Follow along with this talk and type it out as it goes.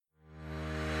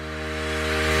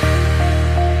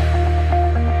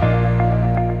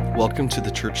Welcome to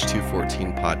the Church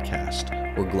 214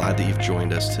 podcast. We're glad that you've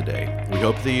joined us today. We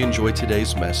hope that you enjoyed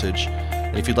today's message.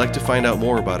 And if you'd like to find out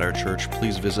more about our church,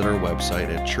 please visit our website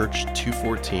at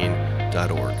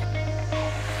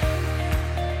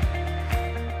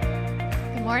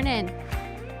church214.org. Good morning.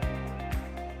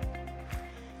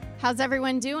 How's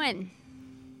everyone doing?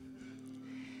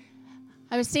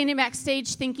 I was standing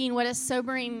backstage thinking what a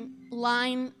sobering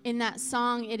line in that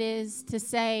song it is to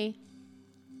say,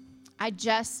 I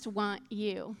just want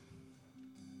you.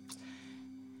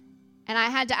 And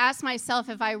I had to ask myself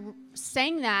if I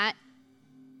sang that,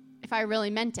 if I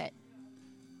really meant it.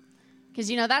 Because,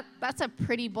 that's a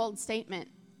pretty bold statement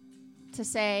to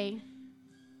say,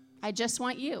 I just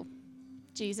want you,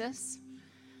 Jesus.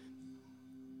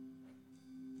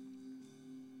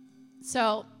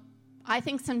 So I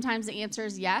think sometimes the answer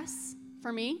is yes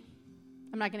for me.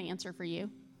 I'm not going to answer for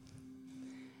you.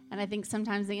 And I think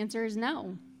sometimes the answer is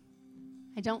no.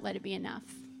 I don't let it be enough.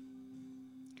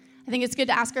 I think it's good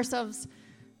to ask ourselves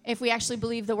if we actually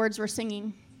believe the words we're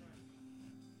singing.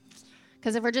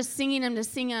 Because if we're just singing them to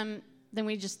sing them, then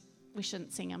we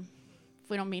shouldn't sing them if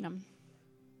we don't mean them.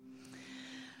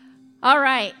 All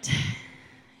right.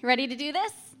 You ready to do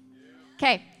this?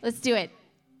 Okay, let's do it.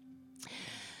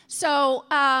 So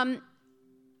I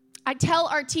tell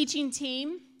our teaching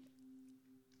team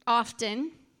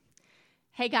often,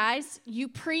 hey guys, you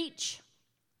preach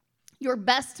your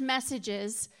best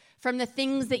messages from the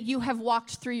things that you have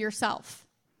walked through yourself.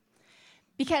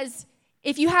 Because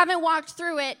if you haven't walked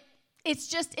through it, it's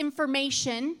just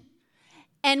information.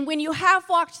 And when you have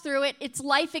walked through it, it's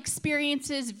life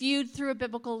experiences viewed through a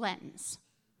biblical lens.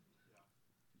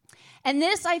 And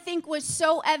this, I think, was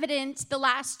so evident the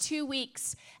last 2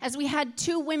 weeks as we had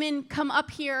two women come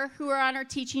up here who are on our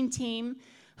teaching team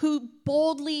who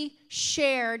boldly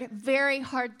shared very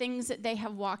hard things that they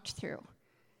have walked through.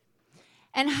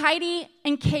 And Heidi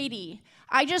and Katie,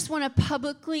 I just want to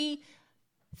publicly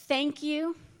thank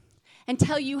you and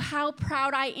tell you how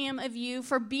proud I am of you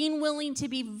for being willing to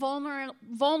be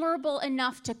vulnerable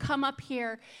enough to come up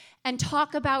here and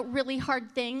talk about really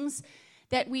hard things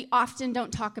that we often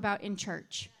don't talk about in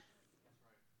church.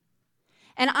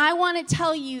 And I want to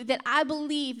tell you that I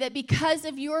believe that because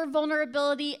of your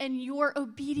vulnerability and your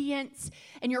obedience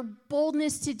and your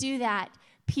boldness to do that,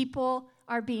 people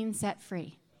are being set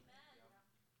free.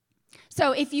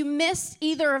 So if you missed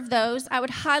either of those, I would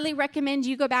highly recommend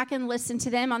you go back and listen to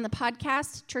them on the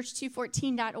podcast,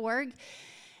 church214.org,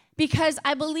 because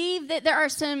I believe that there are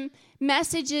some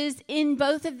messages in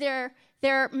both of their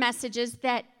messages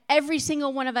that every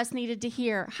single one of us needed to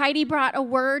hear. Heidi brought a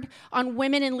word on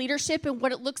women in leadership and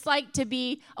what it looks like to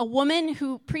be a woman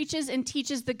who preaches and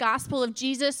teaches the gospel of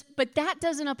Jesus, but that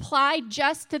doesn't apply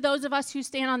just to those of us who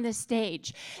stand on this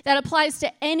stage. That applies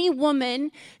to any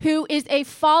woman who is a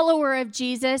follower of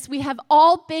Jesus. We have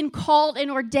all been called and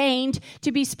ordained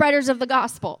to be spreaders of the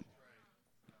gospel.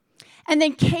 And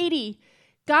then Katie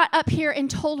got up here and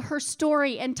told her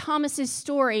story and Thomas's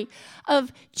story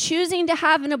of choosing to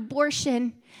have an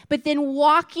abortion, but then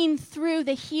walking through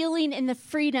the healing and the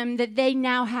freedom that they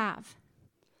now have.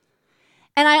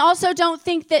 And I also don't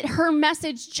think that her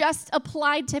message just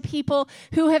applied to people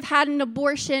who have had an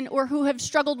abortion or who have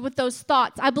struggled with those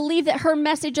thoughts. I believe that her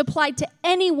message applied to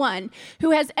anyone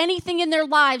who has anything in their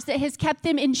lives that has kept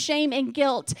them in shame and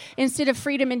guilt instead of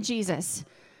freedom in Jesus.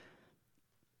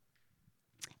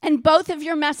 And both of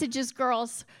your messages,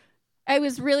 girls, it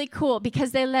was really cool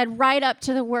because they led right up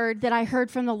to the word that I heard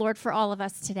from the Lord for all of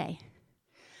us today.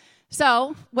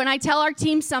 So when I tell our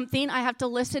team something, I have to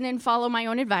listen and follow my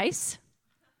own advice.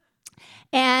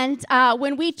 And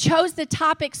when we chose the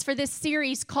topics for this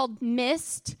series called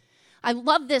Missed, I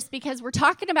love this because we're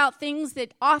talking about things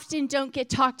that often don't get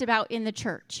talked about in the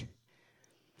church.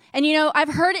 And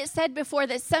I've heard it said before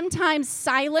that sometimes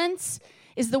silence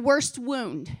is the worst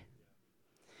wound.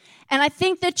 And I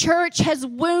think the church has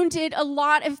wounded a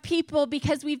lot of people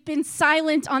because we've been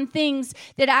silent on things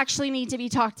that actually need to be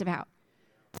talked about.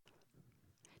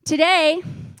 Today,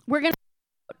 we're going to talk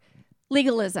about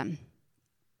legalism.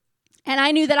 And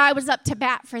I knew that I was up to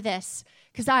bat for this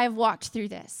because I have walked through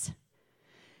this.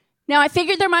 Now, I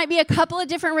figured there might be a couple of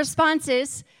different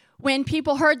responses when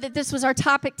people heard that this was our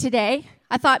topic today.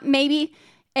 I thought maybe,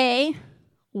 A,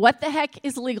 what the heck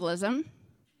is legalism?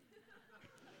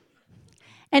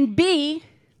 And B,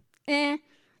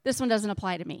 this one doesn't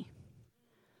apply to me.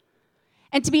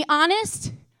 And to be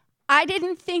honest, I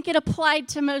didn't think it applied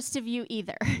to most of you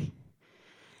either.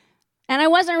 And I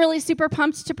wasn't really super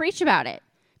pumped to preach about it.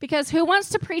 Because who wants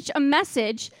to preach a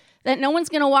message that no one's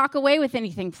going to walk away with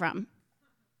anything from?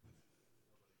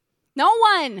 No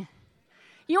one.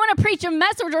 You want to preach a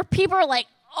message where people are like,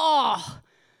 oh,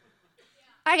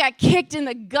 I got kicked in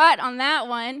the gut on that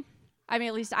one. I mean,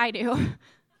 at least I do.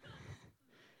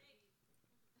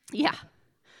 Yeah.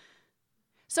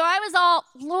 So I was all,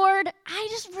 Lord, I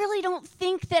just really don't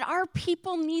think that our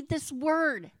people need this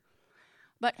word.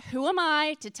 But who am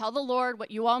I to tell the Lord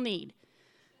what you all need?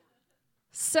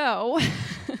 So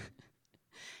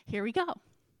here we go.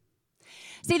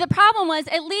 See, the problem was,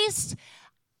 at least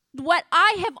what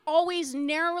I have always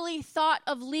narrowly thought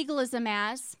of legalism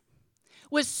as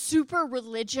was super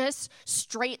religious,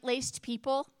 straight-laced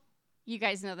people. You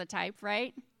guys know the type,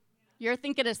 right? You're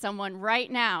thinking of someone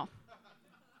right now.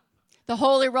 The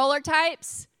holy roller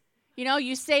types. You know,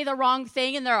 you say the wrong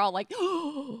thing and they're all like,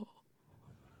 oh.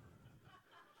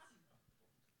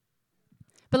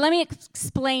 But let me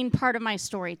explain part of my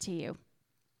story to you.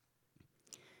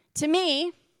 To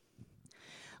me,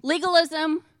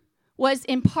 legalism was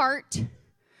in part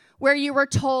where you were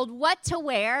told what to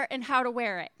wear and how to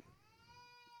wear it.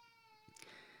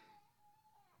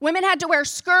 Women had to wear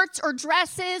skirts or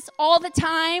dresses all the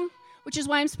time, which is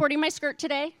why I'm sporting my skirt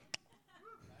today.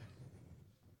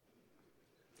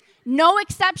 No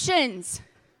exceptions.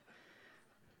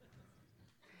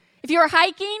 If you were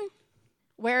hiking,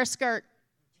 wear a skirt.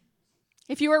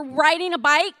 If you were riding a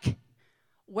bike,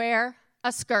 wear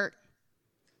a skirt.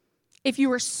 If you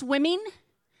were swimming,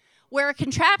 wear a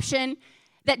contraption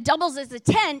that doubles as a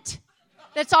tent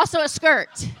that's also a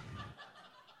skirt.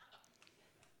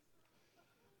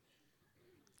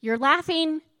 You're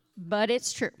laughing, but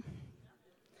it's true.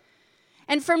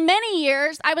 And for many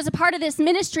years, I was a part of this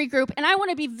ministry group, and I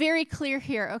want to be very clear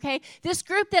here, okay? This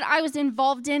group that I was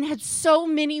involved in had so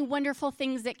many wonderful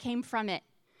things that came from it.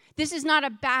 This is not a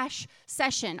bash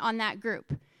session on that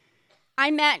group.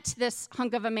 I met this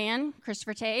hunk of a man,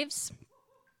 Christopher Taves,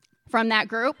 from that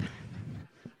group.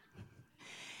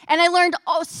 And I learned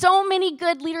so many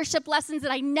good leadership lessons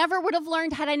that I never would have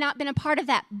learned had I not been a part of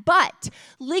that. But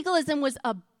legalism was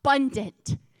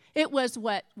abundant. It was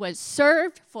what was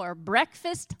served for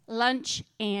breakfast, lunch,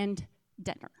 and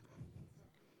dinner.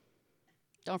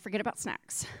 Don't forget about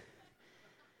snacks.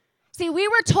 See, we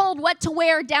were told what to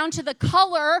wear down to the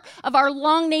color of our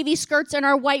long navy skirts and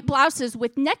our white blouses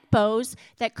with neck bows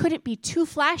that couldn't be too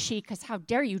flashy, because how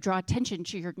dare you draw attention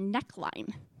to your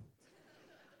neckline.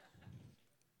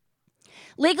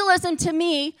 Legalism to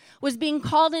me was being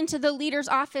called into the leader's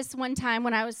office one time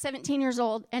when I was 17 years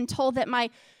old and told that my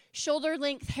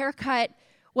shoulder-length haircut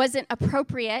wasn't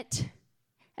appropriate,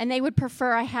 and they would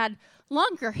prefer I had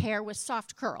longer hair with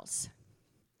soft curls.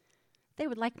 They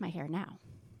would like my hair now.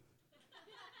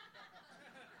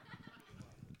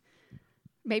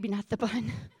 Maybe not the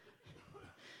bun.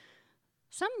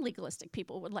 Some legalistic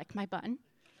people would like my bun.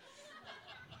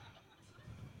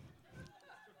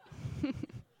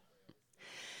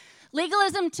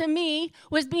 Legalism to me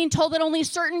was being told that only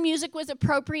certain music was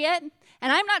appropriate.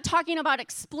 And I'm not talking about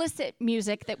explicit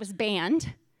music that was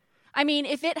banned. I mean,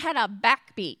 if it had a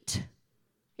backbeat,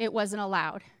 it wasn't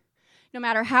allowed, no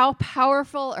matter how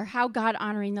powerful or how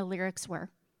God-honoring the lyrics were.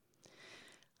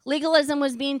 Legalism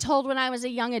was being told when I was a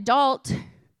young adult,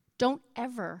 don't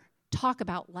ever talk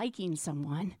about liking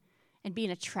someone and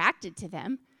being attracted to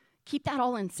them. Keep that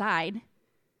all inside.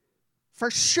 For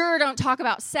sure, don't talk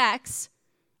about sex.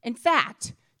 In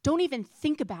fact, don't even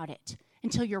think about it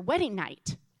until your wedding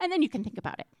night, and then you can think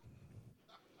about it.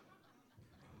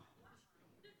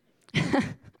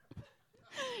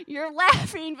 You're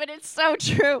laughing, but it's so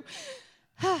true.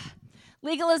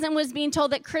 Legalism was being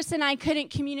told that Chris and I couldn't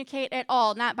communicate at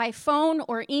all, not by phone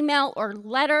or email or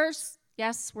letters.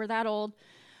 Yes, we're that old.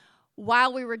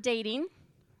 While we were dating,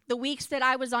 the weeks that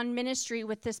I was on ministry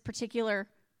with this particular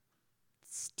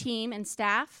team and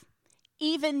staff,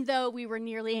 even though we were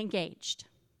nearly engaged,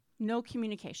 no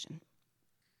communication.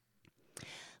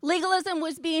 Legalism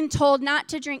was being told not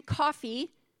to drink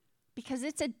coffee because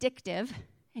it's addictive,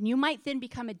 and you might then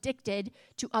become addicted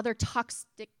to other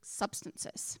toxic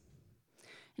substances.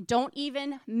 Don't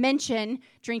even mention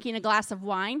drinking a glass of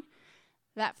wine.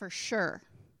 That for sure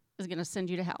is going to send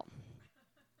you to hell.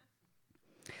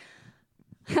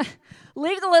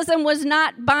 Legalism was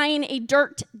not buying a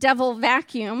dirt devil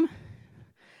vacuum.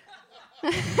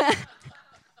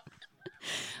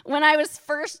 When I was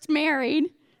first married,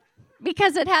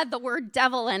 because it had the word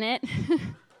devil in it.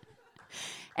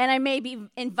 And I may be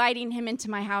inviting him into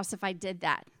my house if I did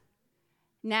that.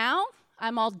 Now,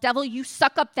 I'm all, devil, you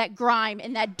suck up that grime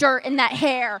and that dirt and that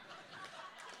hair.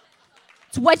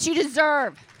 It's what you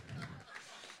deserve.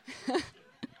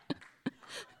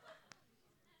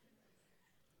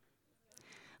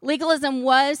 Legalism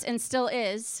was and still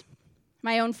is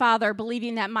my own father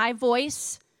believing that my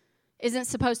voice isn't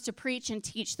supposed to preach and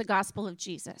teach the gospel of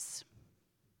Jesus.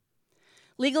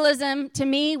 Legalism, to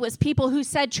me, was people who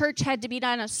said church had to be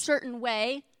done a certain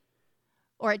way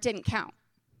or it didn't count.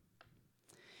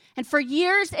 And for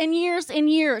years and years and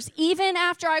years, even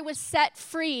after I was set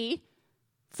free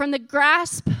from the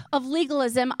grasp of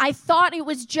legalism, I thought it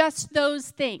was just those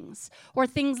things or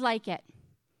things like it.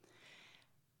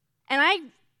 And I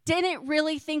didn't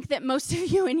really think that most of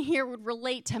you in here would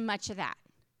relate to much of that.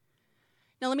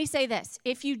 Now, let me say this.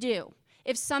 If you do,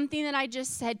 if something that I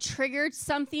just said triggered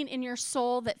something in your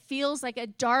soul that feels like a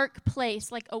dark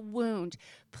place, like a wound,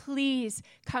 please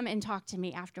come and talk to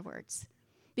me afterwards.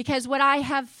 Because what I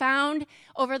have found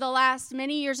over the last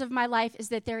many years of my life is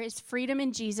that there is freedom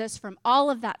in Jesus from all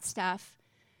of that stuff.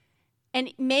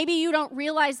 And maybe you don't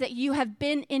realize that you have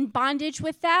been in bondage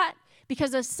with that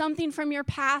because of something from your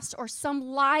past or some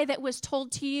lie that was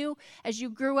told to you as you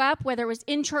grew up, whether it was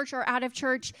in church or out of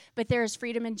church, but there is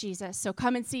freedom in Jesus. So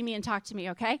come and see me and talk to me,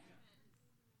 okay?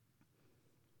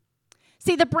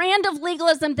 See, the brand of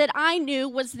legalism that I knew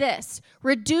was this: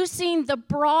 reducing the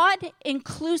broad,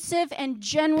 inclusive, and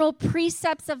general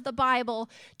precepts of the Bible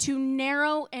to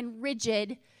narrow and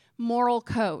rigid moral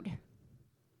code.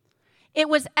 It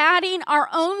was adding our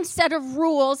own set of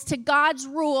rules to God's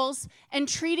rules and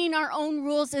treating our own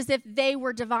rules as if they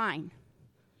were divine.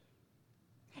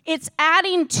 It's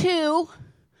adding to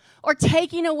or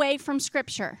taking away from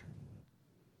Scripture.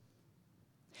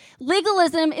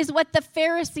 Legalism is what the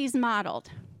Pharisees modeled.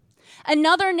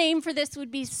 Another name for this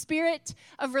would be spirit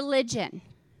of religion.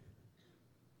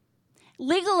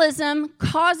 Legalism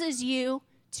causes you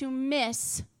to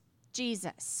miss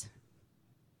Jesus.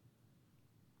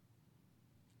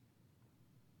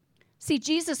 See,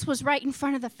 Jesus was right in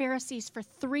front of the Pharisees for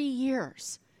 3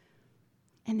 years,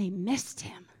 and they missed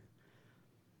him.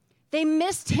 They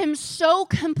missed him so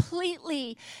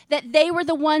completely that they were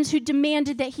the ones who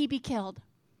demanded that he be killed.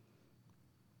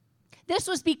 This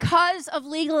was because of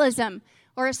legalism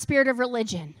or a spirit of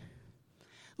religion.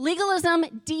 Legalism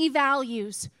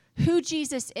devalues who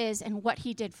Jesus is and what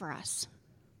he did for us.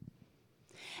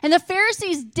 And the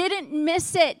Pharisees didn't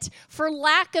miss it for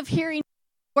lack of hearing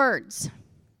words.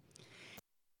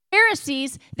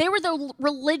 Pharisees, they were the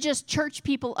religious church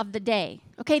people of the day.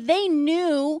 Okay, they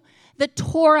knew the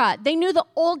Torah. They knew the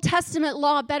Old Testament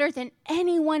law better than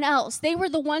anyone else. They were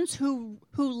the ones who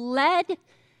led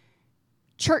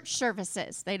church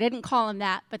services. They didn't call them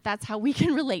that, but that's how we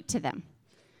can relate to them.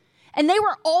 And they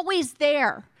were always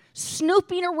there,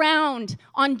 snooping around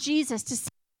on Jesus to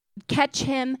catch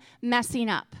him messing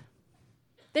up.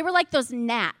 They were like those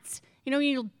gnats. You know, when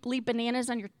you leave bananas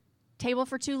on your table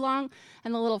for too long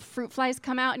and the little fruit flies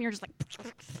come out and you're just like...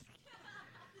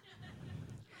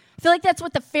 I feel like that's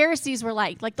what the Pharisees were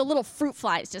like the little fruit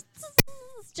flies,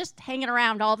 just hanging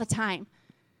around all the time.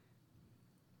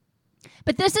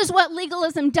 But this is what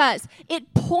legalism does.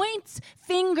 It points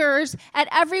fingers at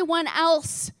everyone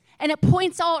else, and it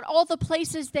points out all the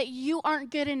places that you aren't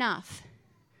good enough.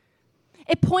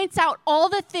 It points out all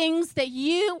the things that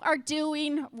you are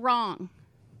doing wrong.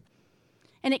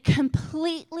 And it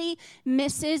completely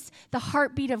misses the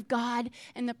heartbeat of God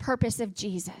and the purpose of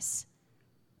Jesus.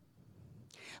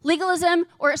 Legalism,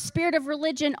 or a spirit of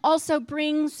religion, also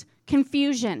brings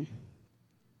confusion.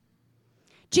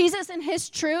 Jesus and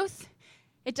his truth,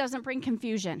 it doesn't bring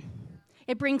confusion.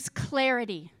 It brings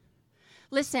clarity.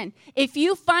 Listen, if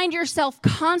you find yourself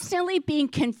constantly being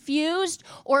confused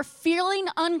or feeling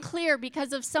unclear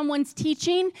because of someone's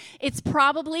teaching, it's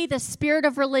probably the spirit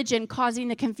of religion causing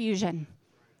the confusion.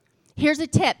 Here's a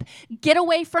tip. Get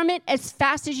away from it as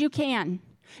fast as you can.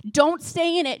 Don't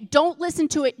stay in it. Don't listen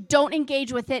to it. Don't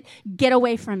engage with it. Get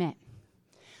away from it.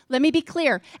 Let me be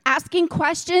clear. Asking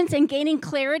questions and gaining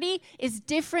clarity is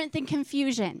different than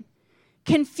confusion.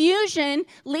 Confusion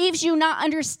leaves you not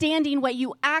understanding what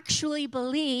you actually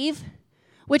believe,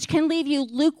 which can leave you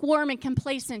lukewarm and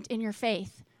complacent in your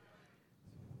faith.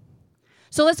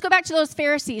 So let's go back to those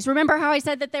Pharisees. Remember how I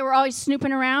said that they were always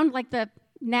snooping around like the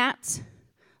gnats?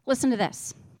 Listen to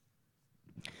this.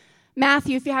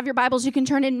 Matthew, if you have your Bibles, you can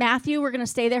turn in Matthew. We're going to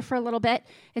stay there for a little bit.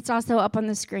 It's also up on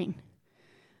the screen.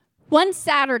 One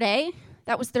Saturday,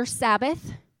 that was their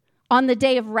Sabbath, on the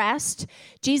day of rest,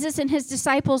 Jesus and his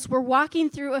disciples were walking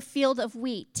through a field of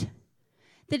wheat.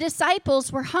 The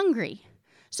disciples were hungry,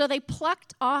 so they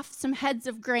plucked off some heads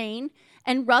of grain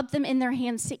and rubbed them in their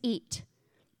hands to eat.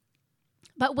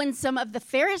 But when some of the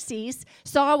Pharisees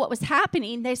saw what was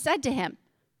happening, they said to him,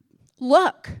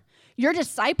 "Look, your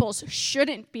disciples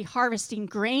shouldn't be harvesting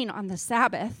grain on the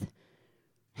Sabbath."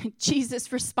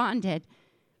 Jesus responded,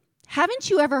 "Haven't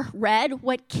you ever read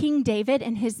what King David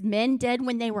and his men did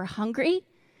when they were hungry?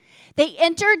 They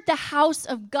entered the house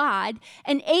of God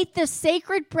and ate the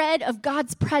sacred bread of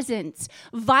God's presence,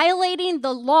 violating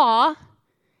the law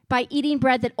by eating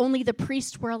bread that only the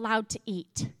priests were allowed to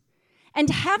eat. And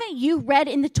haven't you read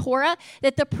in the Torah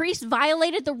that the priests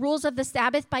violated the rules of the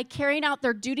Sabbath by carrying out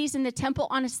their duties in the temple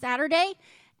on a Saturday?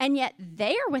 And yet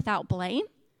they are without blame.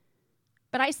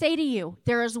 But I say to you,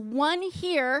 there is one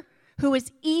here who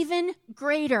is even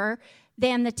greater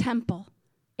than the temple.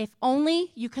 If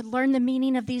only you could learn the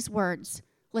meaning of these words.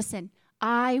 Listen,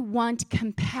 I want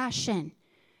compassion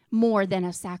more than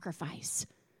a sacrifice.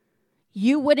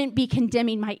 You wouldn't be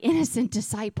condemning my innocent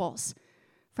disciples.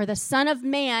 For the Son of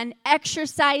Man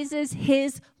exercises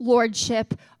his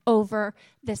lordship over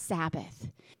the Sabbath.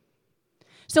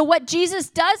 So what Jesus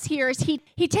does here is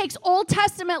he takes Old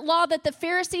Testament law that the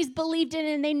Pharisees believed in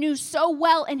and they knew so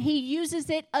well, and he uses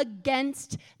it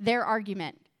against their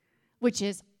argument, which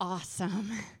is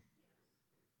awesome.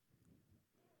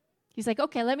 He's like,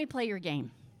 okay, let me play your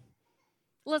game.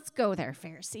 Let's go there,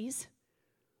 Pharisees.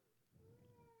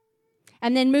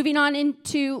 And then moving on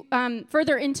into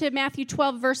further into Matthew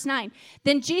 12, verse 9.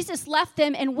 Then Jesus left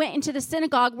them and went into the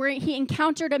synagogue where he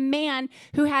encountered a man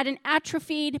who had an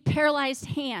atrophied, paralyzed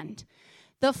hand.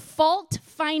 The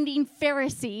fault-finding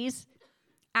Pharisees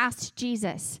asked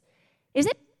Jesus, is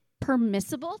it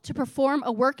permissible to perform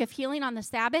a work of healing on the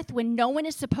Sabbath when no one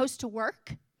is supposed to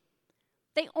work?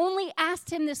 They only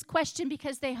asked him this question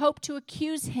because they hoped to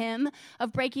accuse him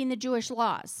of breaking the Jewish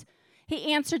laws.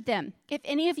 He answered them, if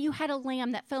any of you had a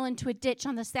lamb that fell into a ditch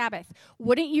on the Sabbath,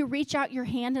 wouldn't you reach out your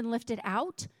hand and lift it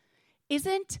out?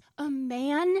 Isn't a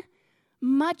man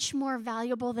much more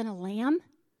valuable than a lamb?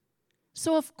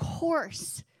 So of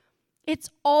course, it's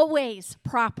always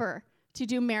proper to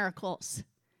do miracles,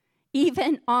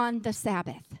 even on the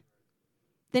Sabbath.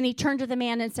 Then he turned to the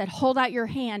man and said, hold out your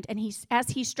hand. And as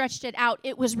he stretched it out,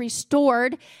 it was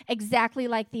restored exactly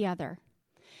like the other.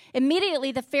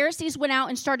 Immediately, the Pharisees went out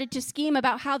and started to scheme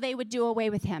about how they would do away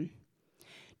with him.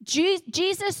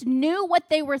 Jesus knew what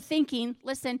they were thinking.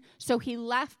 Listen, so he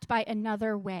left by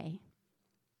another way.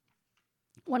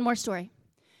 One more story.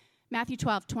 Matthew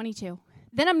 12, 22.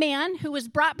 Then a man who was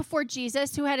brought before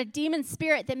Jesus, who had a demon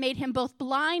spirit that made him both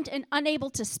blind and unable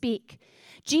to speak.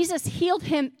 Jesus healed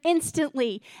him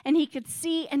instantly, and he could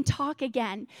see and talk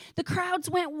again. The crowds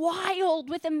went wild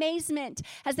with amazement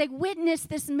as they witnessed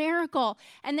this miracle,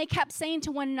 and they kept saying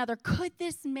to one another, could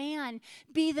this man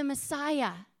be the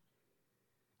Messiah?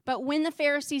 But when the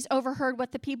Pharisees overheard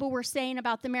what the people were saying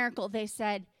about the miracle, they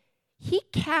said, he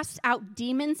casts out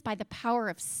demons by the power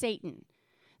of Satan,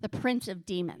 the prince of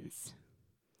demons.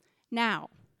 Now,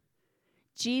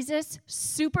 Jesus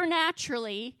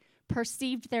supernaturally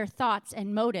perceived their thoughts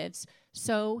and motives,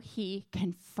 so he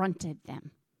confronted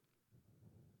them.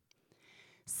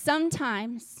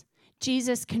 Sometimes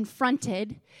Jesus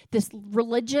confronted this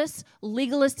religious,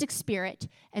 legalistic spirit,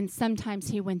 and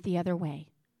sometimes he went the other way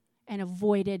and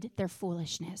avoided their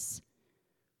foolishness.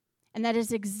 And that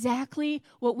is exactly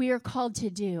what we are called to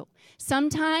do.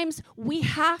 Sometimes we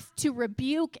have to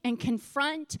rebuke and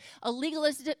confront a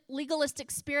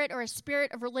legalistic spirit or a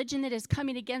spirit of religion that is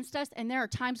coming against us. And there are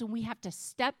times when we have to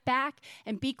step back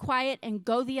and be quiet and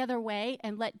go the other way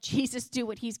and let Jesus do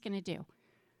what he's going to do.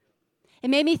 It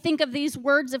made me think of these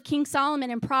words of King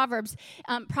Solomon in Proverbs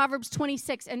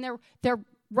 26, and they're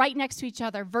right next to each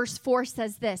other. Verse 4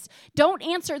 says this, don't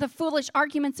answer the foolish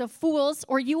arguments of fools,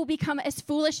 or you will become as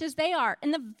foolish as they are.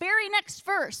 And the very next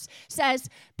verse says,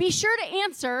 be sure to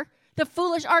answer the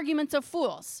foolish arguments of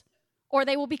fools, or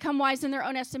they will become wise in their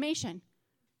own estimation.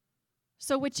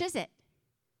 So which is it?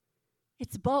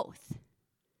 It's both.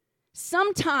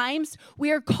 Sometimes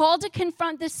we are called to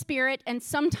confront the spirit, and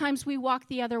sometimes we walk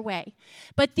the other way.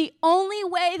 But the only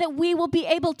way that we will be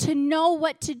able to know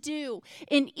what to do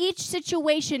in each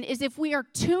situation is if we are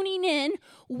tuning in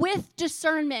with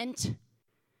discernment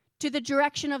to the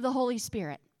direction of the Holy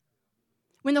Spirit.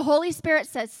 When the Holy Spirit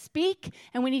says speak,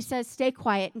 and when he says stay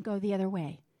quiet and go the other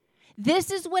way.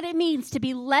 This is what it means to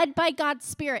be led by God's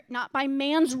Spirit, not by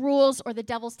man's rules or the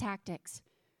devil's tactics.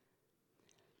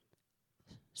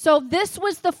 So this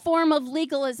was the form of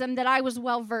legalism that I was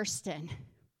well versed in.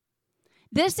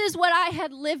 This is what I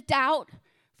had lived out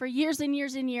for years and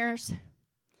years and years,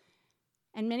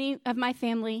 and many of my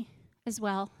family as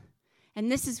well.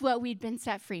 And this is what we'd been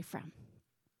set free from.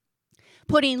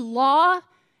 Putting law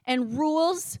and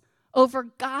rules over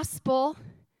gospel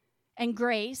and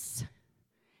grace,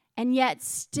 and yet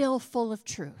still full of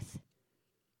truth.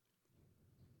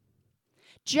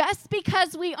 Just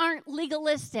because we aren't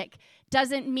legalistic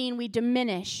doesn't mean we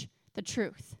diminish the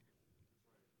truth.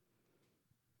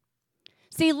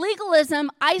 See, legalism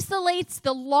isolates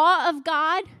the law of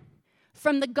God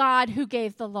from the God who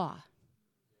gave the law.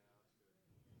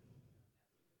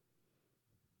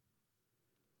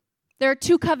 There are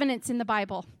 2 covenants in the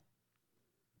Bible.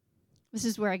 This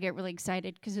is where I get really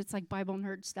excited because it's like Bible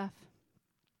nerd stuff.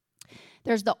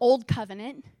 There's the Old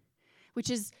Covenant, which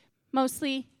is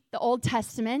mostly the Old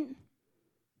Testament.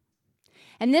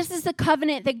 And this is the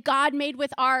covenant that God made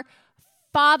with our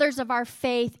fathers of our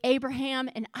faith,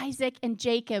 Abraham and Isaac and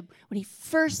Jacob, when he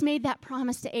first made that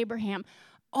promise to Abraham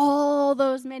all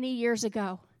those many years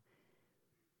ago.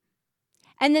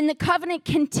 And then the covenant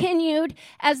continued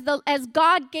as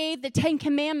God gave the 10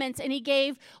 Commandments, and he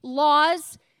gave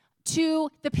laws to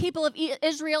the people of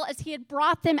Israel as he had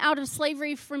brought them out of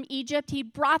slavery from Egypt. He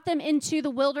brought them into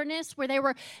the wilderness where they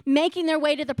were making their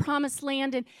way to the promised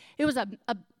land. And it was a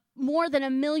more than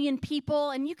 1 million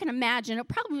people. And you can imagine it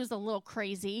probably was a little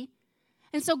crazy.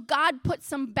 And so God put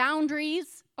some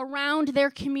boundaries around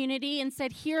their community and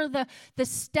said, here are the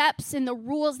steps and the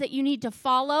rules that you need to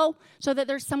follow so that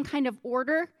there's some kind of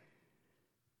order.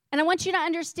 And I want you to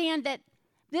understand that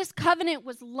this covenant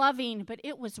was loving, but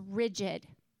it was rigid.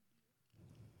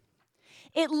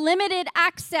 It limited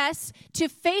access to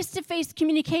face-to-face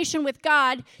communication with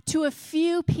God to a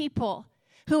few people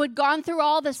who had gone through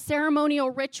all the ceremonial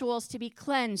rituals to be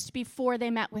cleansed before they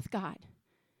met with God.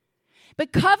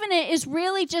 But covenant is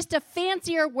really just a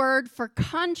fancier word for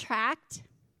contract.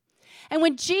 And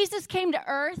when Jesus came to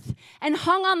earth and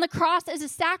hung on the cross as a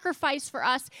sacrifice for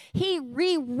us, he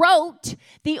rewrote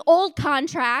the old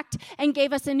contract and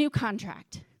gave us a new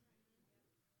contract.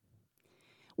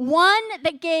 One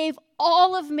that gave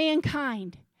all of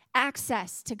mankind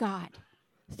access to God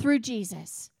through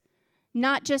Jesus,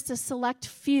 not just a select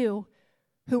few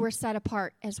who were set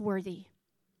apart as worthy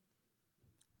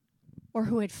or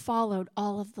who had followed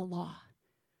all of the law.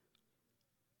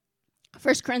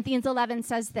 1 Corinthians 11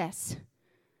 says this,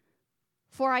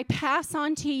 "For I pass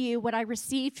on to you what I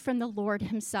received from the Lord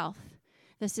himself."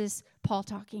 This is Paul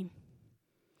talking.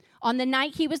 "On the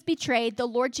night he was betrayed, the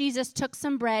Lord Jesus took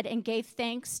some bread and gave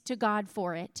thanks to God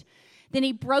for it. Then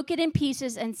he broke it in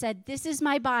pieces and said, 'This is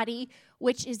my body,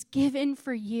 which is given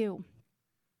for you.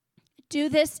 Do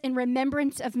this in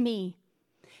remembrance of me.'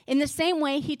 In the same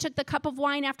way, he took the cup of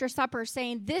wine after supper,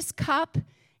 saying, 'This cup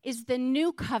is the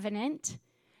new covenant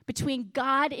between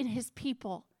God and his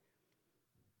people,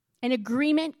 an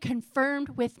agreement confirmed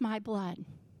with my blood.'"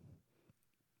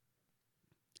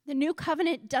 The new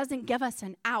covenant doesn't give us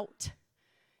an out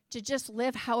to just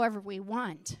live however we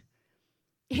want.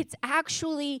 It's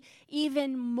actually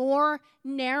even more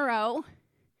narrow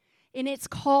in its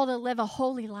call to live a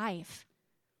holy life.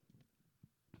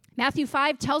 Matthew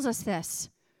 5 tells us this.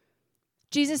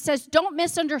 Jesus says, "Don't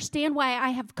misunderstand why I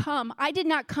have come. I did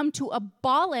not come to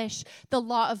abolish the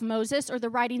law of Moses or the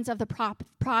writings of the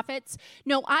prophets.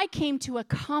 No, I came to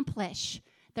accomplish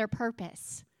their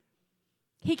purpose."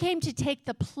 He came to take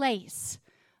the place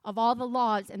of all the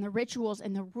laws and the rituals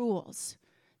and the rules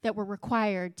that were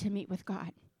required to meet with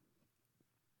God.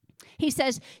 He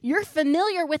says, you're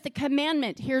familiar with the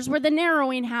commandment. Here's where the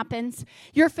narrowing happens.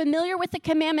 You're familiar with the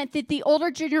commandment that the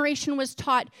older generation was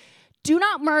taught. Do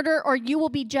not murder or you will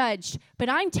be judged. But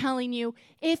I'm telling you,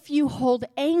 if you hold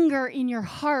anger in your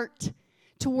heart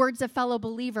towards a fellow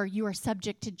believer, you are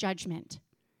subject to judgment.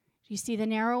 Do you see the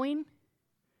narrowing?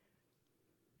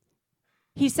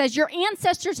 He says, your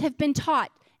ancestors have been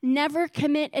taught, never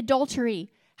commit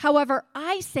adultery. However,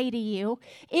 I say to you,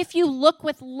 if you look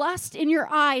with lust in your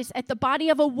eyes at the body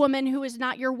of a woman who is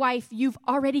not your wife, you've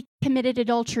already committed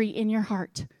adultery in your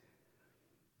heart.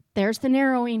 There's the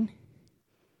narrowing.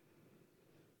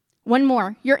 One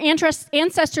more. Your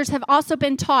ancestors have also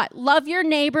been taught, love your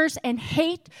neighbors and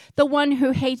hate the one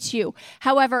who hates you.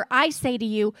 However, I say to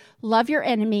you, love your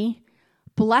enemy,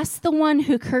 bless the one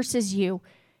who curses you,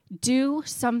 do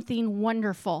something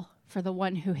wonderful for the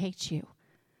one who hates you.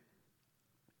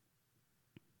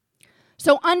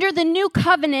 So under the new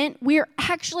covenant, we're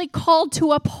actually called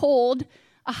to uphold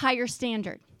a higher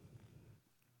standard.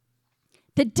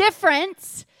 The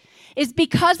difference is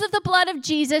because of the blood of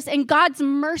Jesus and God's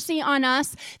mercy on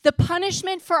us, the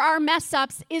punishment for our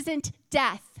mess-ups isn't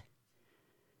death,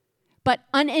 but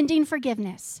unending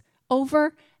forgiveness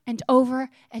over and over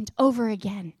and over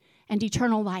again, and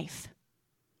eternal life.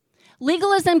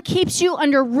 Legalism keeps you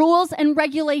under rules and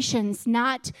regulations,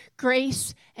 not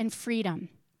grace and freedom.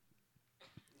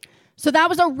 So that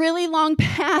was a really long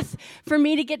path for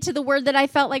me to get to the word that I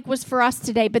felt like was for us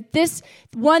today. But this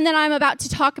one that I'm about to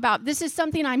talk about, this is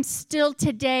something I'm still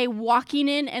today walking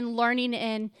in and learning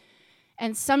in.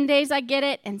 And some days I get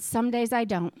it, and some days I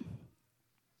don't.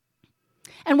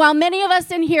 And while many of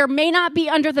us in here may not be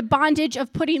under the bondage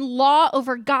of putting law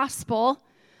over gospel,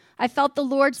 I felt the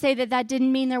Lord say that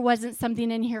didn't mean there wasn't something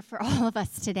in here for all of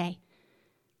us today.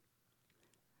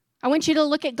 I want you to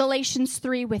look at Galatians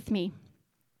 3 with me.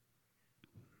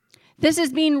 This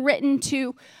is being written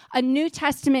to a New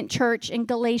Testament church in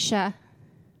Galatia.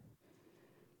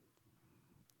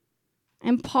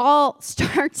 And Paul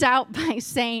starts out by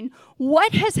saying,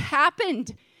 what has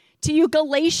happened to you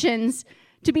Galatians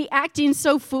to be acting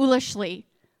so foolishly?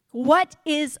 What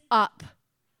is up?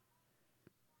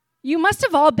 You must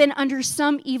have all been under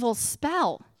some evil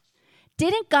spell.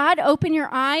 Didn't God open your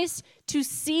eyes to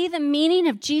see the meaning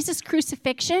of Jesus'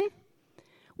 crucifixion?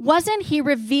 Wasn't he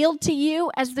revealed to you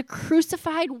as the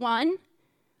crucified one?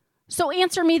 So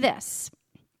answer me this.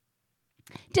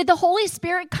 Did the Holy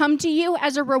Spirit come to you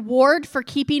as a reward for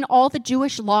keeping all the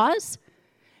Jewish laws?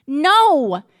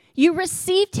 No, you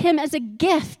received him as a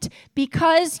gift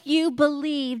because you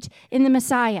believed in the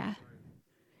Messiah.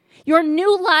 Your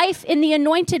new life in the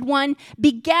Anointed One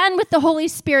began with the Holy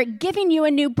Spirit giving you a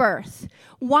new birth.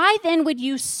 Why then would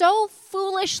you so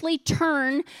foolishly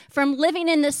turn from living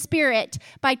in the Spirit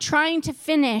by trying to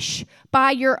finish by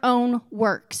your own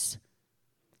works?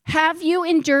 Have you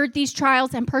endured these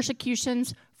trials and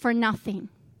persecutions for nothing?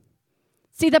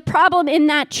 See, the problem in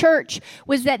that church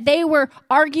was that they were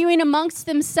arguing amongst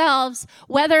themselves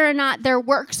whether or not their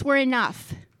works were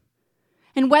enough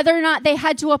and whether or not they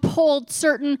had to uphold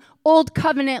certain old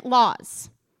covenant laws.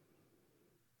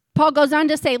 Paul goes on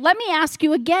to say, let me ask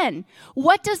you again,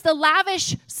 what does the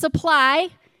lavish supply,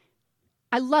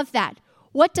 I love that,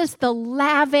 what does the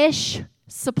lavish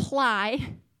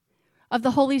supply of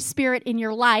the Holy Spirit in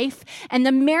your life and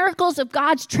the miracles of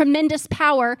God's tremendous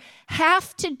power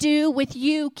have to do with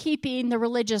you keeping the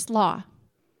religious law?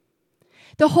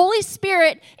 The Holy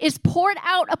Spirit is poured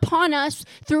out upon us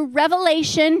through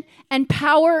revelation and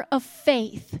power of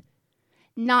faith,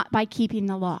 not by keeping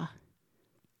the law.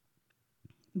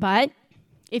 But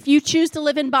if you choose to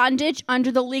live in bondage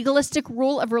under the legalistic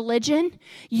rule of religion,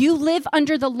 you live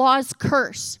under the law's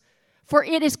curse. For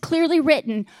it is clearly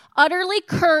written, utterly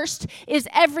cursed is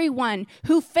everyone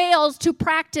who fails to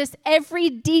practice every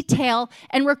detail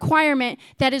and requirement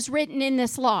that is written in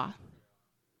this law.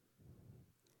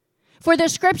 For the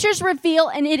scriptures reveal,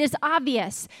 and it is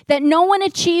obvious, that no one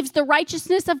achieves the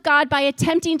righteousness of God by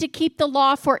attempting to keep the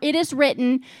law, for it is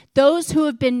written, those who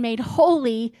have been made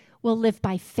holy will live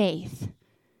by faith.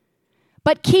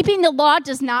 But keeping the law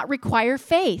does not require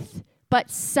faith, but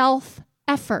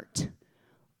self-effort.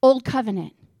 Old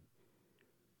covenant.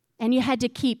 And you had to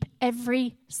keep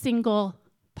every single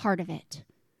part of it.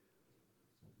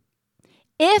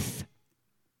 If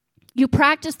you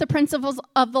practice the principles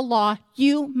of the law,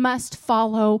 you must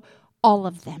follow all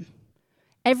of them.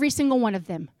 Every single one of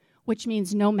them, which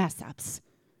means no mess-ups.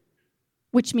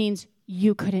 Which means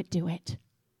you couldn't do it.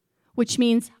 Which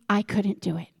means I couldn't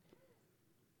do it.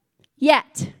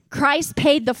 Yet, Christ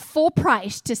paid the full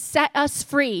price to set us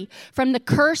free from the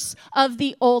curse of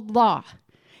the old law.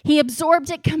 He absorbed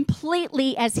it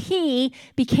completely as he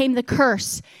became the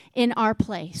curse in our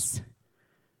place.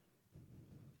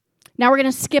 Now we're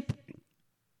going to skip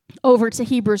over to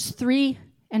Hebrews 3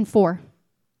 and 4.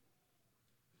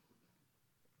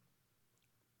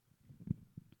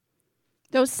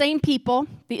 Those same people,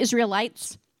 the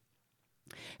Israelites,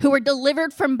 who were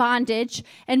delivered from bondage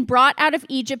and brought out of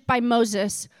Egypt by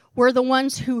Moses, were the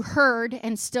ones who heard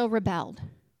and still rebelled.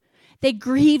 They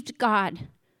grieved God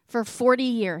for 40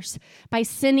 years by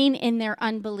sinning in their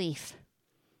unbelief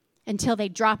until they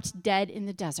dropped dead in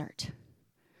the desert.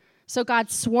 So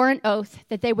God swore an oath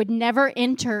that they would never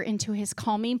enter into his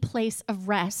calming place of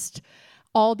rest,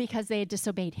 all because they had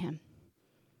disobeyed him.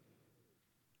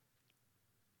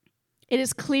 It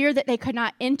is clear that they could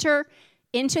not enter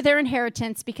into their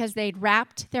inheritance because they'd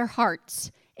wrapped their hearts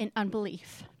in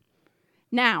unbelief.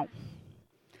 Now,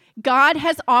 God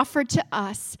has offered to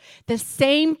us the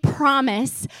same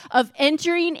promise of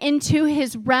entering into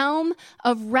his realm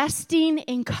of resting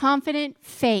in confident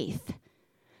faith.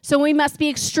 So we must be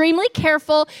extremely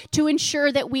careful to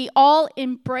ensure that we all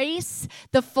embrace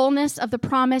the fullness of the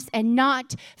promise and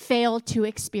not fail to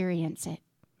experience it.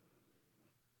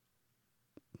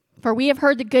 For we have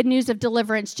heard the good news of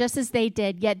deliverance just as they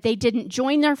did, yet they didn't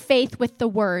join their faith with the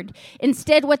word.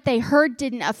 Instead, what they heard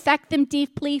didn't affect them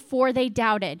deeply, for they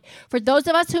doubted. For those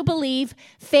of us who believe,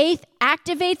 faith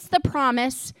activates the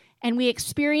promise, and we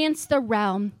experience the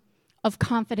realm of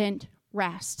confident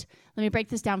rest. Let me break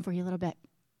this down for you a little bit.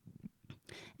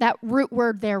 That root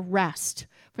word there, rest.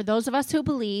 For those of us who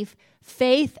believe,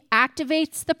 faith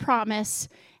activates the promise,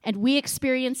 and we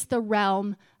experience the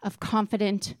realm of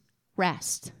confident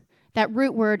rest. That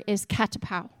root word is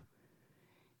katapau.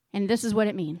 And this is what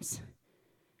it means.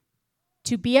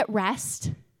 to be at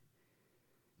rest,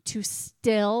 to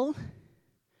still,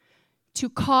 to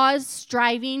cause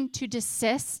striving to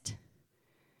desist,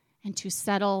 and to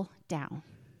settle down.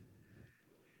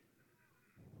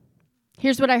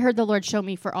 Here's what I heard the Lord show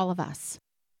me for all of us.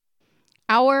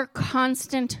 Our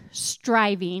constant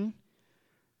striving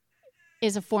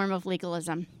is a form of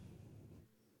legalism.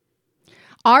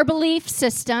 Our belief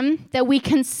system that we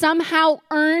can somehow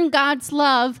earn God's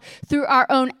love through our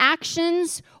own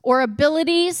actions or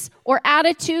abilities or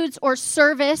attitudes or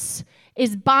service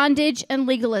is bondage and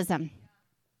legalism.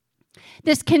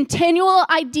 This continual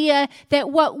idea that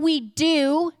what we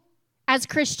do as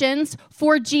Christians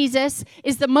for Jesus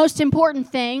is the most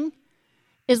important thing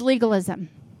is legalism.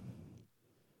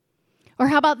 Or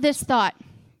how about this thought?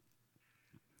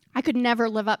 I could never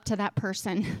live up to that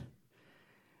person.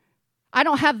 I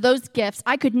don't have those gifts.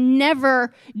 I could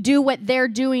never do what they're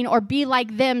doing or be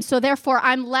like them, so therefore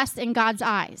I'm less in God's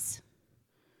eyes.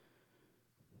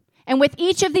 And with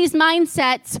each of these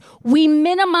mindsets, we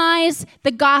minimize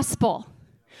the gospel.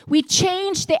 We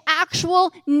change the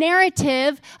actual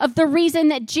narrative of the reason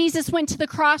that Jesus went to the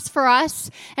cross for us,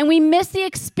 and we miss the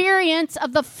experience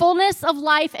of the fullness of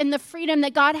life and the freedom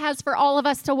that God has for all of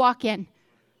us to walk in.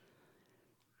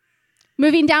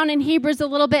 Moving down in Hebrews a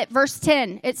little bit, verse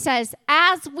 10, it says,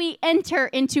 as we enter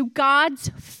into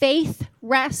God's faith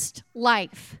rest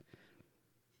life,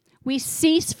 we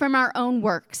cease from our own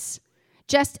works,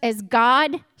 just as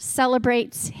God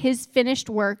celebrates his finished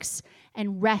works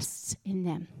and rests in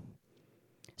them.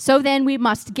 So then we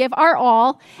must give our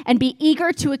all and be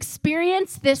eager to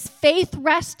experience this faith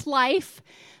rest life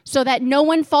so that no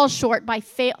one falls short by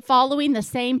following the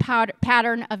same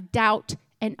pattern of doubt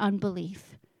and unbelief.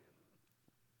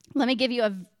 Let me give you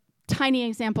a tiny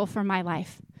example from my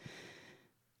life.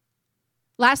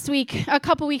 Last week, a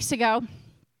couple weeks ago,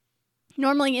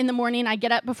 normally in the morning, I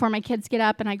get up before my kids get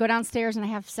up, and I go downstairs, and I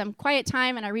have some quiet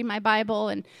time, and I read my Bible,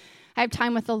 and I have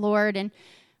time with the Lord. And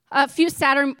a few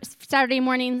Saturday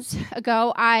mornings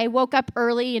ago, I woke up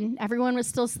early, and everyone was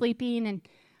still sleeping, and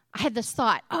I had this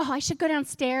thought, I should go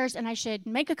downstairs, and I should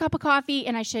make a cup of coffee,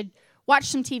 and I should watch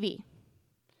some TV.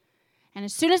 And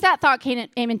as soon as that thought came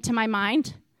into my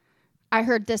mind, I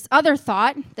heard this other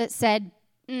thought that said,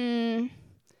 you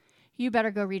better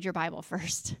go read your Bible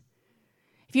first.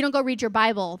 If you don't go read your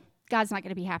Bible, God's not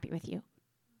going to be happy with you.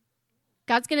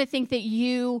 God's going to think that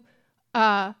you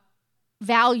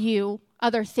value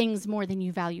other things more than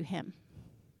you value him.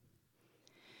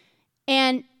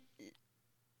 And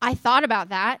I thought about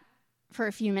that for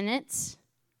a few minutes,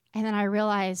 and then I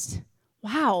realized,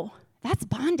 wow, that's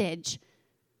bondage.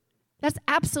 That's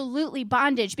absolutely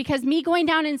bondage, because me going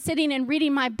down and sitting and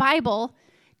reading my Bible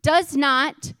does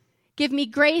not give me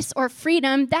grace or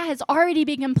freedom that has already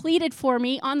been completed for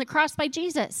me on the cross by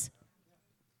Jesus.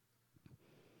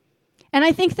 And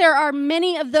I think there are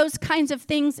many of those kinds of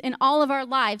things in all of our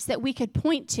lives that we could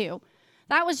point to.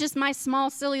 That was just my small,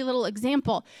 silly little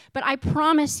example. But I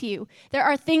promise you, there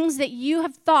are things that you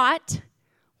have thought,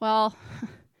 well,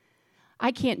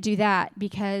 I can't do that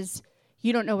because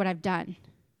you don't know what I've done.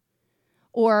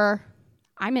 Or,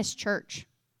 I miss church,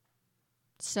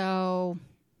 so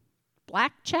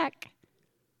black check.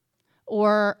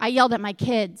 Or, I yelled at my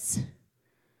kids,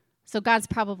 so God's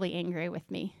probably angry with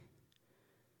me.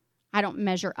 I don't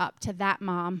measure up to that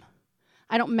mom.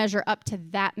 I don't measure up to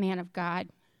that man of God.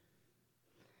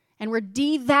 And we're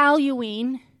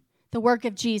devaluing the work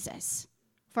of Jesus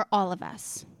for all of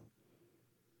us.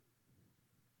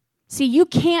 See, you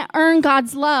can't earn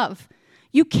God's love.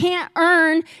 You can't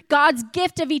earn God's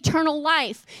gift of eternal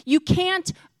life. You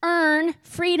can't earn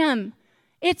freedom.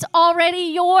 It's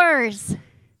already yours.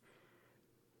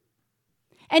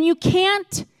 And you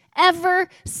can't ever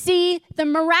see the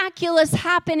miraculous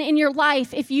happen in your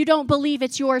life if you don't believe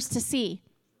it's yours to see.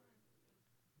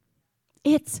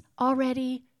 It's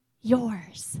already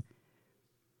yours.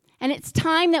 And it's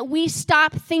time that we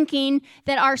stop thinking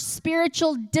that our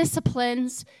spiritual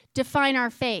disciplines define our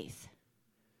faith.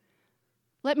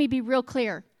 Let me be real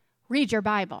clear. Read your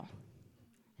Bible.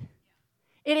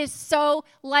 It is so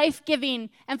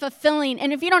life-giving and fulfilling.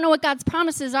 And if you don't know what God's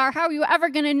promises are, how are you ever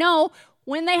going to know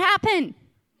when they happen?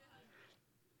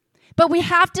 But we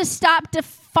have to stop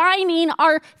defining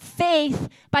our faith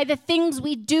by the things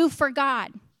we do for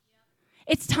God.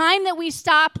 It's time that we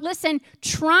stop,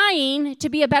 trying to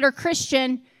be a better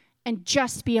Christian and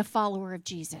just be a follower of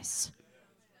Jesus.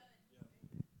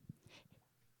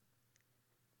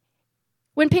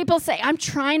 When people say, I'm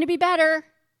trying to be better,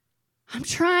 I'm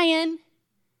trying,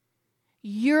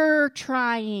 you're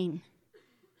trying.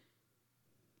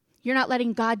 You're not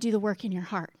letting God do the work in your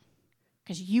heart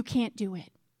because you can't do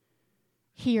it.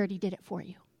 He already did it for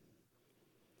you.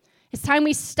 It's time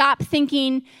we stop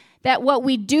thinking that what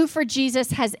we do for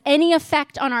Jesus has any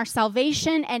effect on our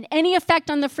salvation and any effect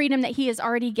on the freedom that he has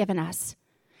already given us.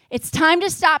 It's time to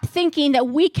stop thinking that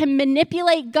we can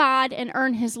manipulate God and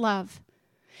earn his love.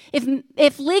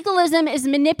 If legalism is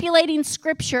manipulating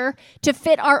Scripture to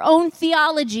fit our own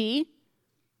theology,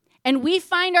 and we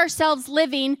find ourselves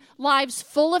living lives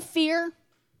full of fear,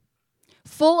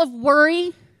 full of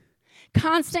worry,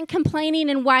 constant complaining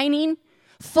and whining,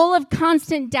 full of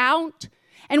constant doubt,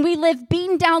 and we live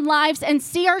beaten down lives and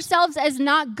see ourselves as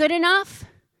not good enough,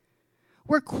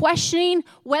 we're questioning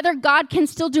whether God can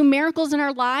still do miracles in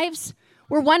our lives.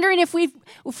 We're wondering if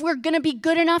we're going to be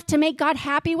good enough to make God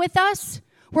happy with us.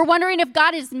 We're wondering if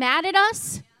God is mad at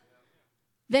us.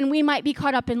 Then we might be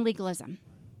caught up in legalism.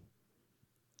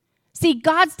 See,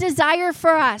 God's desire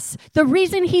for us, the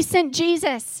reason he sent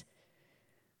Jesus,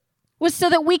 was so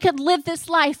that we could live this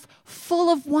life full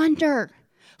of wonder,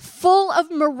 full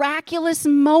of miraculous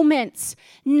moments,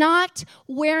 not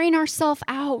wearing ourselves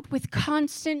out with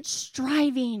constant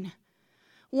striving,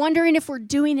 wondering if we're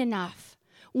doing enough,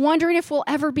 wondering if we'll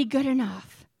ever be good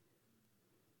enough.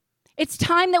 It's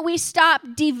time that we stop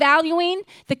devaluing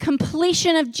the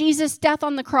completion of Jesus' death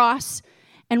on the cross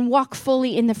and walk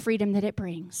fully in the freedom that it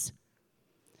brings.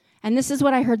 And this is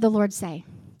what I heard the Lord say.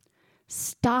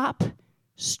 Stop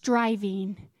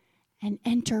striving and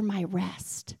enter my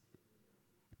rest.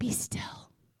 Be still.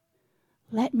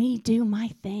 Let me do my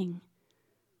thing.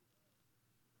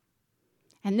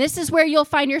 And this is where you'll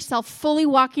find yourself fully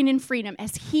walking in freedom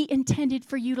as he intended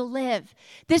for you to live.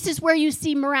 This is where you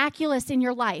see miraculous in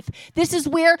your life. This is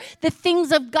where the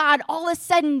things of God all of a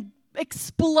sudden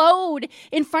explode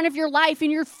in front of your life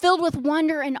and you're filled with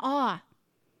wonder and awe.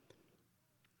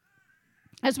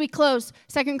 As we close,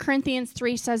 2 Corinthians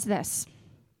 3 says this.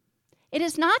 It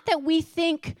is not that we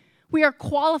think we are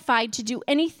qualified to do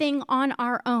anything on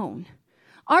our own.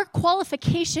 Our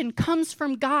qualification comes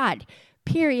from God,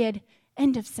 period,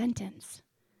 end of sentence.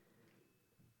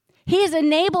 He has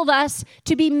enabled us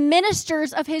to be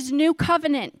ministers of his new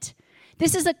covenant.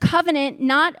 This is a covenant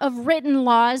not of written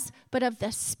laws, but of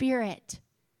the Spirit.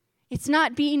 It's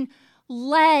not being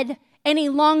led any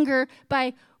longer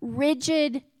by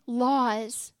rigid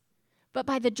laws, but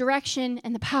by the direction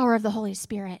and the power of the Holy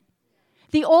Spirit.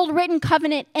 The old written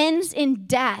covenant ends in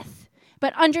death,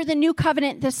 but under the new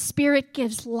covenant, the Spirit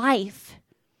gives life.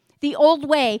 The old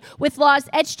way, with laws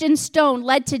etched in stone,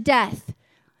 led to death,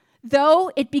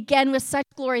 though it began with such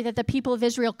glory that the people of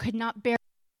Israel could not bear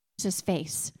his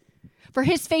face. For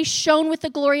his face shone with the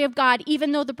glory of God,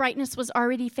 even though the brightness was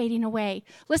already fading away.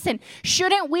 Listen,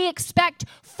 shouldn't we expect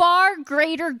far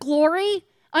greater glory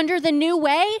under the new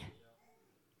way,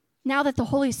 now that the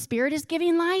Holy Spirit is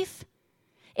giving life?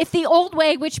 If the old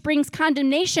way, which brings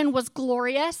condemnation, was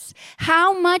glorious,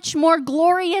 how much more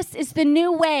glorious is the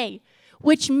new way,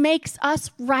 which makes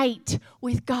us right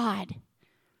with God?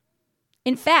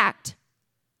 In fact,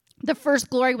 the first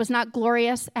glory was not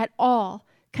glorious at all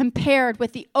compared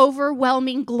with the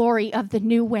overwhelming glory of the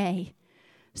new way.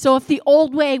 So if the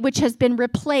old way, which has been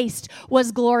replaced,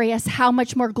 was glorious, how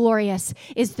much more glorious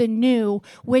is the new,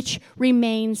 which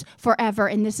remains forever?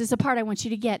 And this is the part I want you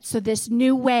to get. So this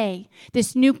new way,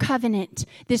 this new covenant,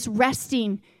 this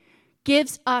resting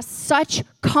gives us such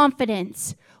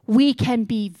confidence we can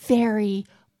be very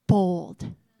bold.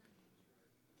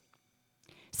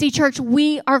 See, church,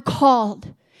 we are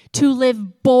called to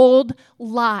live bold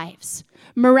lives,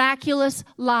 miraculous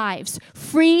lives,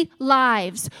 free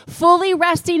lives, fully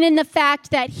resting in the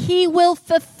fact that he will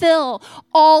fulfill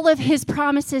all of his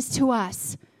promises to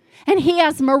us. And he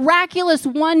has miraculous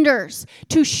wonders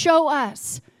to show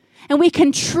us. And we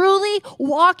can truly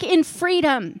walk in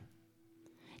freedom,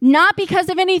 not because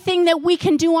of anything that we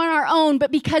can do on our own,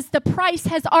 but because the price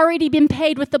has already been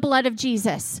paid with the blood of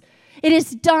Jesus. It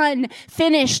is done,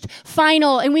 finished,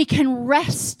 final, and we can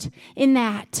rest in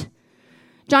that.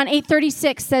 John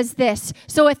 8:36 says this,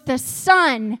 so if the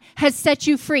Son has set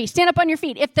you free, stand up on your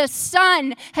feet. If the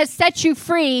Son has set you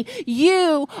free,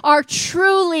 you are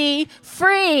truly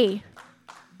free.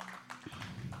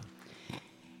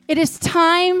 It is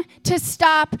time to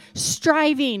stop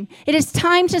striving. It is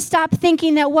time to stop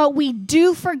thinking that what we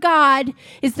do for God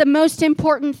is the most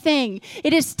important thing.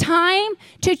 It is time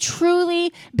to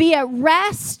truly be at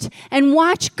rest and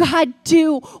watch God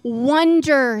do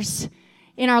wonders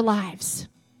in our lives.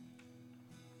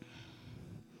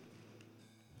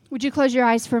 Would you close your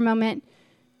eyes for a moment?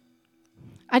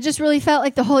 I just really felt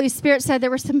like the Holy Spirit said there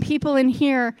were some people in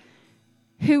here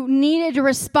who needed to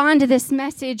respond to this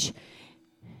message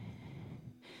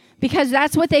because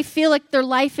that's what they feel like their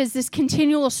life is, this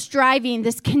continual striving,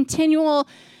 this continual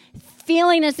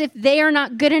feeling as if they are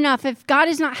not good enough, if God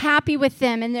is not happy with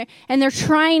them, and they're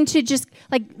trying to just,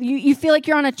 like, you feel like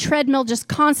you're on a treadmill just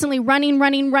constantly running,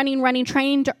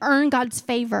 trying to earn God's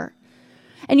favor.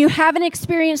 And you haven't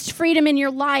experienced freedom in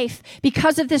your life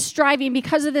because of this striving,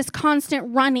 because of this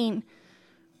constant running.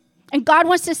 And God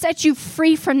wants to set you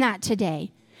free from that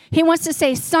today. He wants to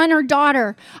say, son or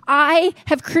daughter, I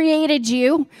have created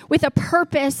you with a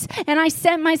purpose, and I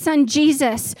sent my son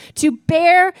Jesus to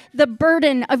bear the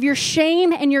burden of your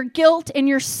shame and your guilt and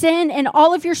your sin and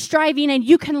all of your striving, and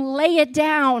you can lay it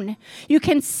down. You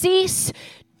can cease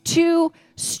to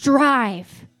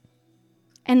strive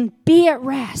and be at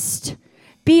rest.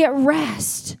 Be at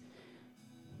rest.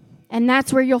 And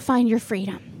that's where you'll find your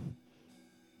freedom.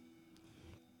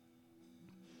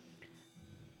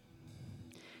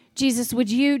 Jesus, would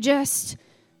you just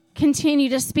continue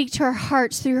to speak to our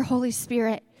hearts through your Holy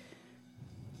Spirit?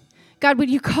 God, would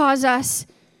you cause us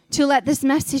to let this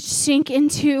message sink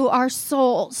into our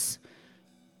souls,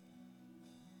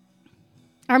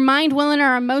 our mind, will, and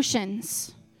our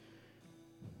emotions?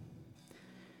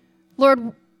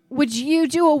 Lord, would you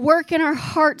do a work in our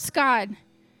hearts, God,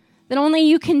 that only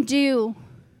you can do?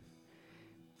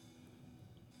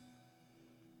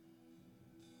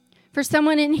 For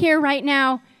someone in here right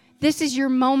now, this is your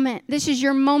moment. This is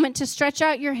your moment to stretch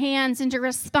out your hands and to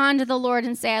respond to the Lord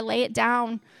and say, I lay it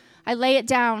down. I lay it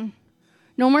down.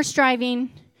 No more striving.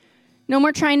 No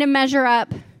more trying to measure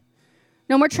up.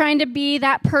 No more trying to be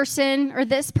that person or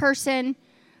this person.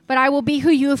 But I will be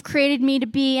who you have created me to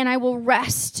be, and I will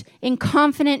rest in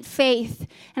confident faith,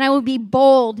 and I will be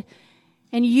bold,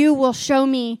 and you will show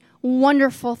me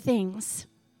wonderful things.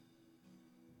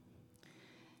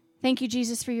 Thank you,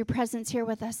 Jesus, for your presence here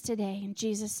with us today. In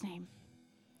Jesus' name,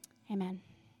 amen.